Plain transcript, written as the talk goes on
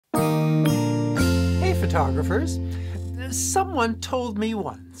photographers. Someone told me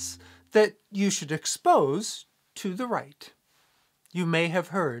once that you should expose to the right. You may have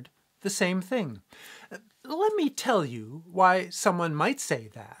heard the same thing. Let me tell you why someone might say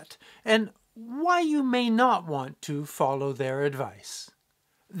that, and why you may not want to follow their advice.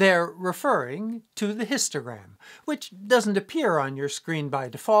 They're referring to the histogram, which doesn't appear on your screen by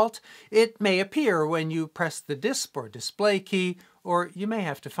default. It may appear when you press the disp or display key, or you may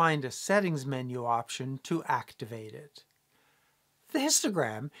have to find a settings menu option to activate it. The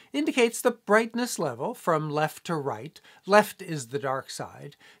histogram indicates the brightness level from left to right. Left is the dark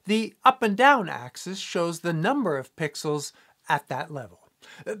side. The up and down axis shows the number of pixels at that level.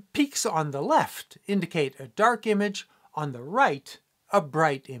 Peaks on the left indicate a dark image, on the right a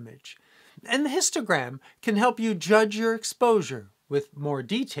bright image. And the histogram can help you judge your exposure with more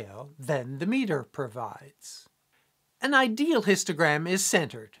detail than the meter provides. An ideal histogram is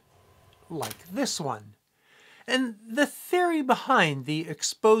centered, like this one. And the theory behind the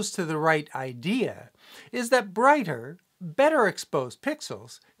expose to the right idea is that brighter, better exposed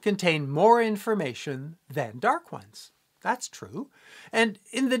pixels contain more information than dark ones. That's true. And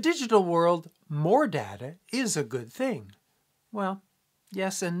in the digital world, more data is a good thing. Well,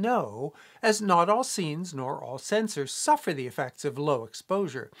 yes and no, as not all scenes nor all sensors suffer the effects of low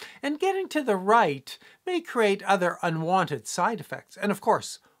exposure, and getting to the right may create other unwanted side effects. And of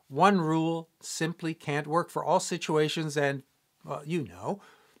course, one rule simply can't work for all situations and, well, you know,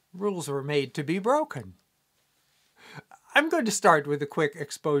 rules were made to be broken. I'm going to start with a quick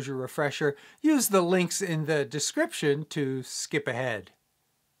exposure refresher. Use the links in the description to skip ahead.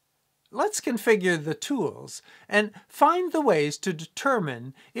 Let's configure the tools and find the ways to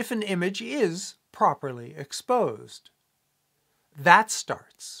determine if an image is properly exposed. That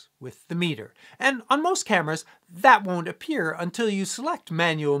starts with the meter, and on most cameras that won't appear until you select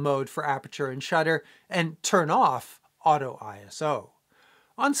manual mode for aperture and shutter and turn off auto ISO.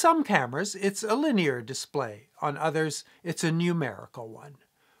 On some cameras it's a linear display, on others it's a numerical one.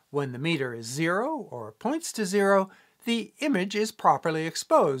 When the meter is 0 or points to 0, the image is properly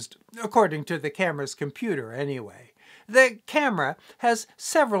exposed, according to the camera's computer anyway. The camera has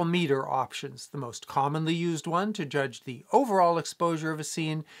several meter options. The most commonly used one to judge the overall exposure of a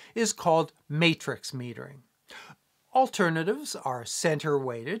scene is called matrix metering. Alternatives are center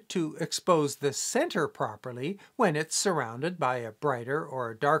weighted to expose the center properly when it's surrounded by a brighter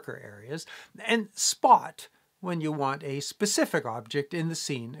or darker areas, and spot when you want a specific object in the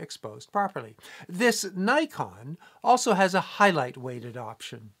scene exposed properly. This Nikon also has a highlight weighted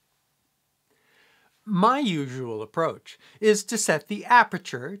option. My usual approach is to set the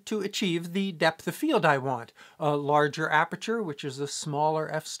aperture to achieve the depth of field I want. A larger aperture, which is a smaller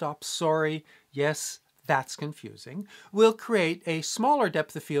f-stop, sorry, yes, that's confusing, will create a smaller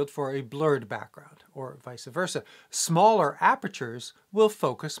depth of field for a blurred background, or vice versa. Smaller apertures will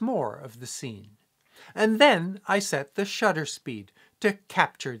focus more of the scene. And then I set the shutter speed to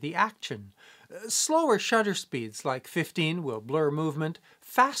capture the action. Slower shutter speeds like 15 will blur movement,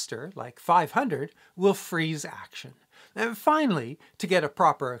 faster like 500 will freeze action. And finally, to get a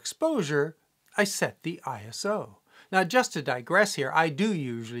proper exposure, I set the ISO. Now just to digress here, I do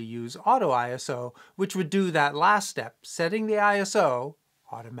usually use auto ISO, which would do that last step, setting the ISO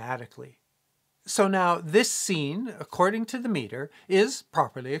automatically. So now this scene, according to the meter, is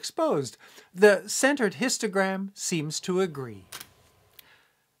properly exposed. The centered histogram seems to agree.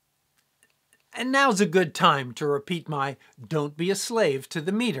 And now's a good time to repeat my "don't be a slave to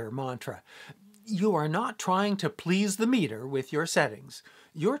the meter" mantra. You are not trying to please the meter with your settings.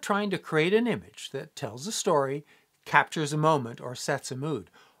 You're trying to create an image that tells a story, captures a moment, or sets a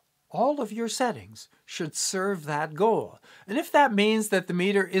mood. All of your settings should serve that goal. And if that means that the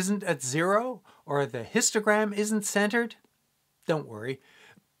meter isn't at 0 or the histogram isn't centered, don't worry,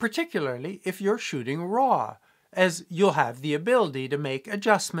 particularly if you're shooting RAW, as you'll have the ability to make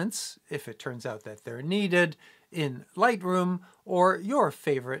adjustments, if it turns out that they're needed, in Lightroom or your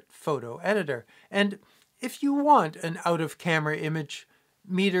favorite photo editor. And if you want an out-of-camera image,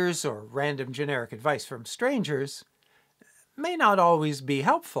 meters or random generic advice from strangers may not always be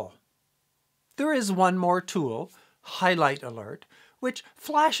helpful. There is one more tool, Highlight Alert, which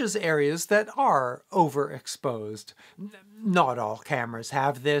flashes areas that are overexposed. Not all cameras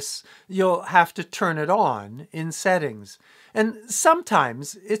have this. You'll have to turn it on in settings. And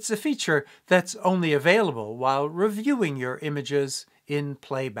sometimes it's a feature that's only available while reviewing your images in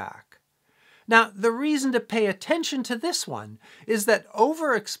playback. Now, the reason to pay attention to this one is that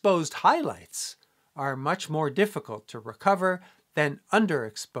overexposed highlights are much more difficult to recover than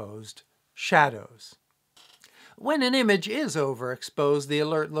underexposed shadows. When an image is overexposed, the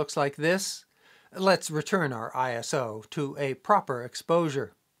alert looks like this. Let's return our ISO to a proper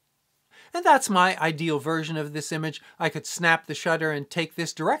exposure. And that's my ideal version of this image. I could snap the shutter and take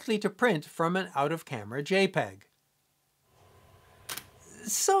this directly to print from an out-of-camera JPEG.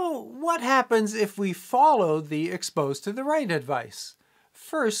 So what happens if we follow the expose to the right advice?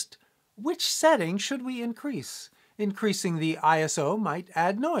 First, which setting should we increase? Increasing the ISO might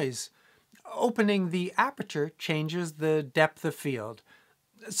add noise. Opening the aperture changes the depth of field.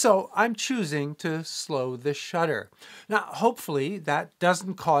 So I'm choosing to slow the shutter. Now, hopefully that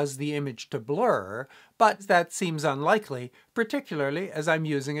doesn't cause the image to blur, but that seems unlikely, particularly as I'm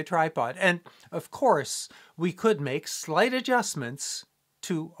using a tripod. And of course, we could make slight adjustments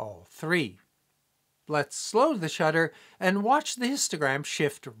to all three. Let's slow the shutter and watch the histogram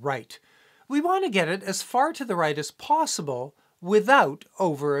shift right. We want to get it as far to the right as possible without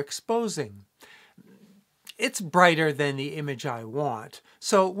overexposing. It's brighter than the image I want,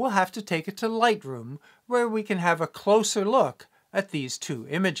 so we'll have to take it to Lightroom, where we can have a closer look at these two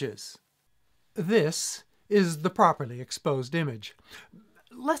images. This is the properly exposed image.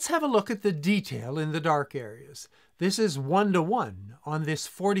 Let's have a look at the detail in the dark areas. This is 1:1 on this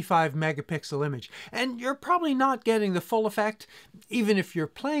 45 megapixel image, and you're probably not getting the full effect even if you're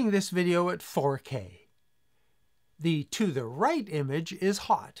playing this video at 4K. The to the right image is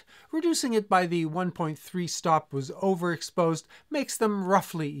hot. Reducing it by the 1.3 stop was overexposed makes them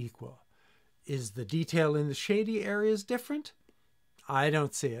roughly equal. Is the detail in the shady areas different? I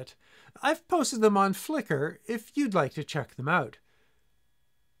don't see it. I've posted them on Flickr if you'd like to check them out.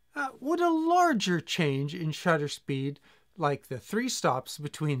 Would a larger change in shutter speed, like the 3 stops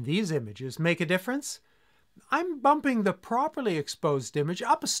between these images, make a difference? I'm bumping the properly exposed image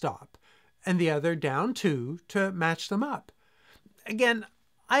up a stop, and the other down 2 to match them up. Again,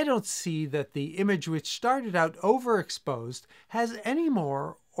 I don't see that the image which started out overexposed has any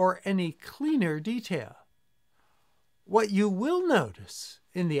more or any cleaner detail. What you will notice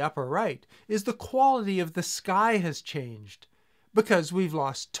in the upper right is the quality of the sky has changed, because we've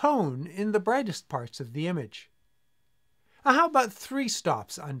lost tone in the brightest parts of the image. How about 3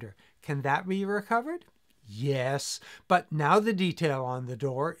 stops under? Can that be recovered? Yes, but now the detail on the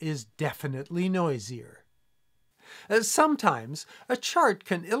door is definitely noisier. Sometimes a chart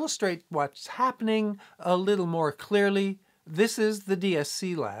can illustrate what's happening a little more clearly. This is the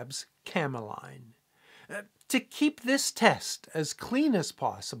DSC Labs Cameline. To keep this test as clean as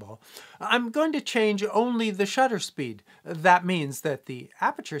possible, I'm going to change only the shutter speed. That means that the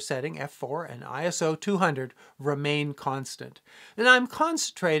aperture setting, f4, and ISO 200 remain constant. And I'm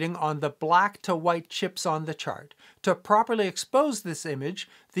concentrating on the black to white chips on the chart. To properly expose this image,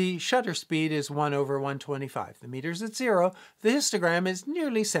 the shutter speed is 1/125. The meter's at 0. The histogram is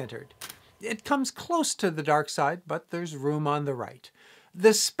nearly centered. It comes close to the dark side, but there's room on the right.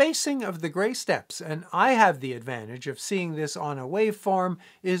 The spacing of the gray steps, and I have the advantage of seeing this on a waveform,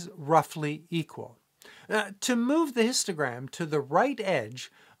 is roughly equal. To move the histogram to the right edge,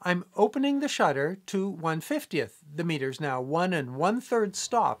 I'm opening the shutter to 1/50th. The meter's now 1 1/3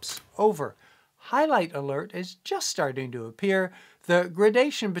 stops over. Highlight alert is just starting to appear. The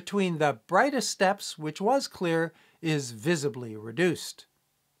gradation between the brightest steps, which was clear, is visibly reduced.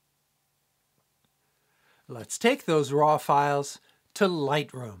 Let's take those raw files to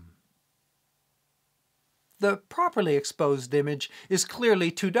Lightroom. The properly exposed image is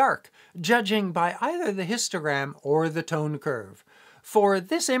clearly too dark, judging by either the histogram or the tone curve. For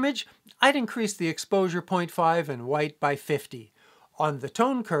this image, I'd increase the exposure 0.5 and white by 50. On the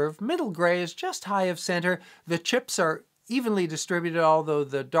tone curve, middle gray is just high of center. The chips are evenly distributed, although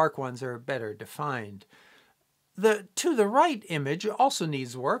the dark ones are better defined. The to the right image also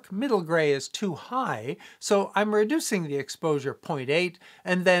needs work. Middle gray is too high, so I'm reducing the exposure 0.8,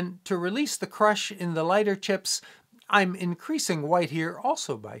 and then to release the crush in the lighter chips, I'm increasing white here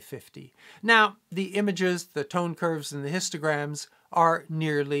also by 50. Now, the images, the tone curves, and the histograms are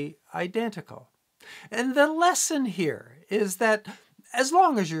nearly identical. And the lesson here is that as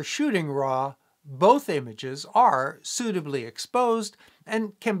long as you're shooting raw, both images are suitably exposed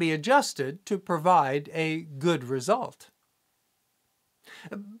and can be adjusted to provide a good result.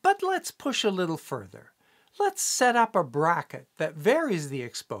 But let's push a little further. Let's set up a bracket that varies the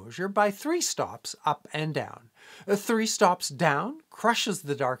exposure by 3 stops up and down. 3 stops down crushes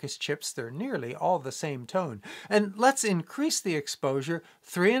the darkest chips, they're nearly all the same tone. And let's increase the exposure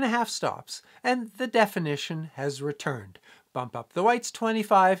 3.5 stops, and the definition has returned. Bump up the whites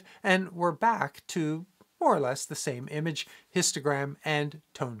 25, and we're back to more or less the same image, histogram, and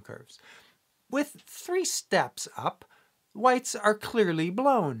tone curves. With 3 steps up, whites are clearly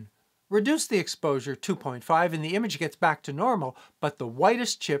blown. Reduce the exposure 2.5 and the image gets back to normal, but the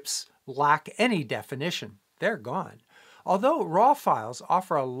whitest chips lack any definition. They're gone. Although RAW files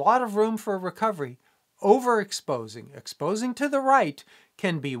offer a lot of room for recovery, exposing to the right,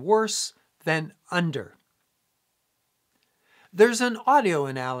 can be worse than under. There's an audio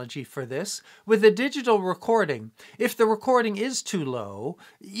analogy for this. With a digital recording, if the recording is too low,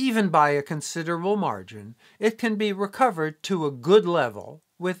 even by a considerable margin, it can be recovered to a good level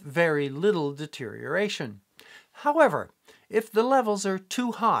with very little deterioration. However, if the levels are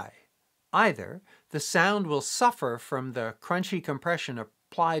too high, either the sound will suffer from the crunchy compression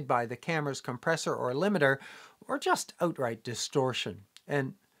applied by the camera's compressor or limiter, or just outright distortion,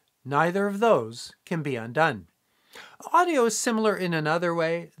 and neither of those can be undone. Audio is similar in another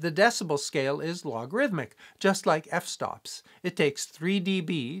way. The decibel scale is logarithmic, just like f-stops. It takes 3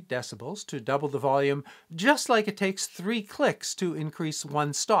 dB, decibels, to double the volume, just like it takes 3 clicks to increase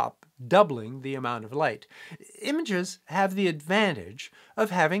 1 stop, doubling the amount of light. Images have the advantage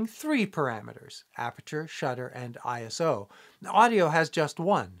of having 3 parameters, aperture, shutter, and ISO. Audio has just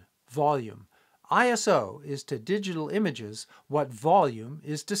one, volume. ISO is to digital images what volume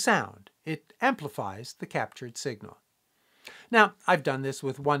is to sound. It amplifies the captured signal. Now, I've done this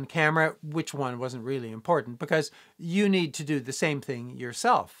with one camera, which one wasn't really important, because you need to do the same thing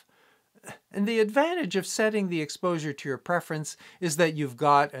yourself. And the advantage of setting the exposure to your preference is that you've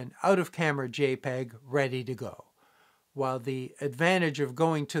got an out-of-camera JPEG ready to go. While the advantage of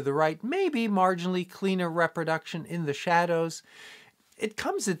going to the right may be marginally cleaner reproduction in the shadows, it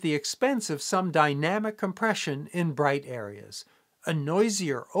comes at the expense of some dynamic compression in bright areas, a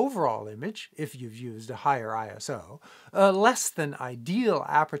noisier overall image if you've used a higher ISO, a less than ideal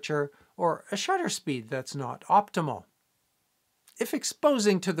aperture, or a shutter speed that's not optimal. If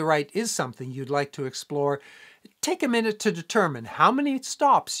exposing to the right is something you'd like to explore, take a minute to determine how many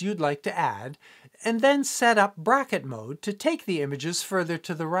stops you'd like to add, and then set up bracket mode to take the images further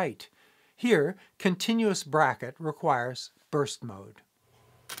to the right. Here, continuous bracket requires burst mode.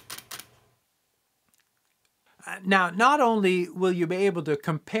 Now, not only will you be able to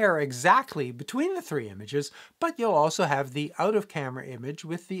compare exactly between the 3 images, but you'll also have the out-of-camera image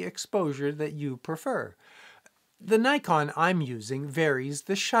with the exposure that you prefer. The Nikon I'm using varies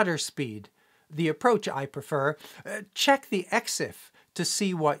the shutter speed. The approach I prefer, check the EXIF to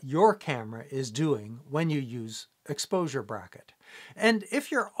see what your camera is doing when you use exposure bracket. And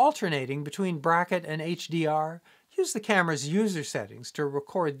if you're alternating between bracket and HDR, use the camera's user settings to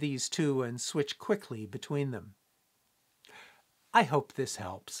record these two and switch quickly between them. I hope this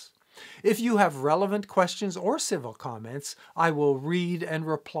helps. If you have relevant questions or civil comments, I will read and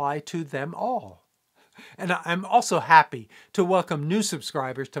reply to them all. And I'm also happy to welcome new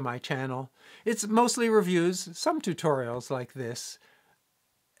subscribers to my channel. It's mostly reviews, some tutorials like this.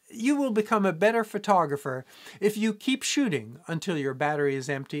 You will become a better photographer if you keep shooting until your battery is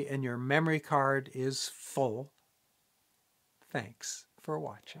empty and your memory card is full. Thanks for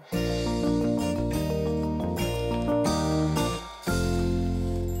watching.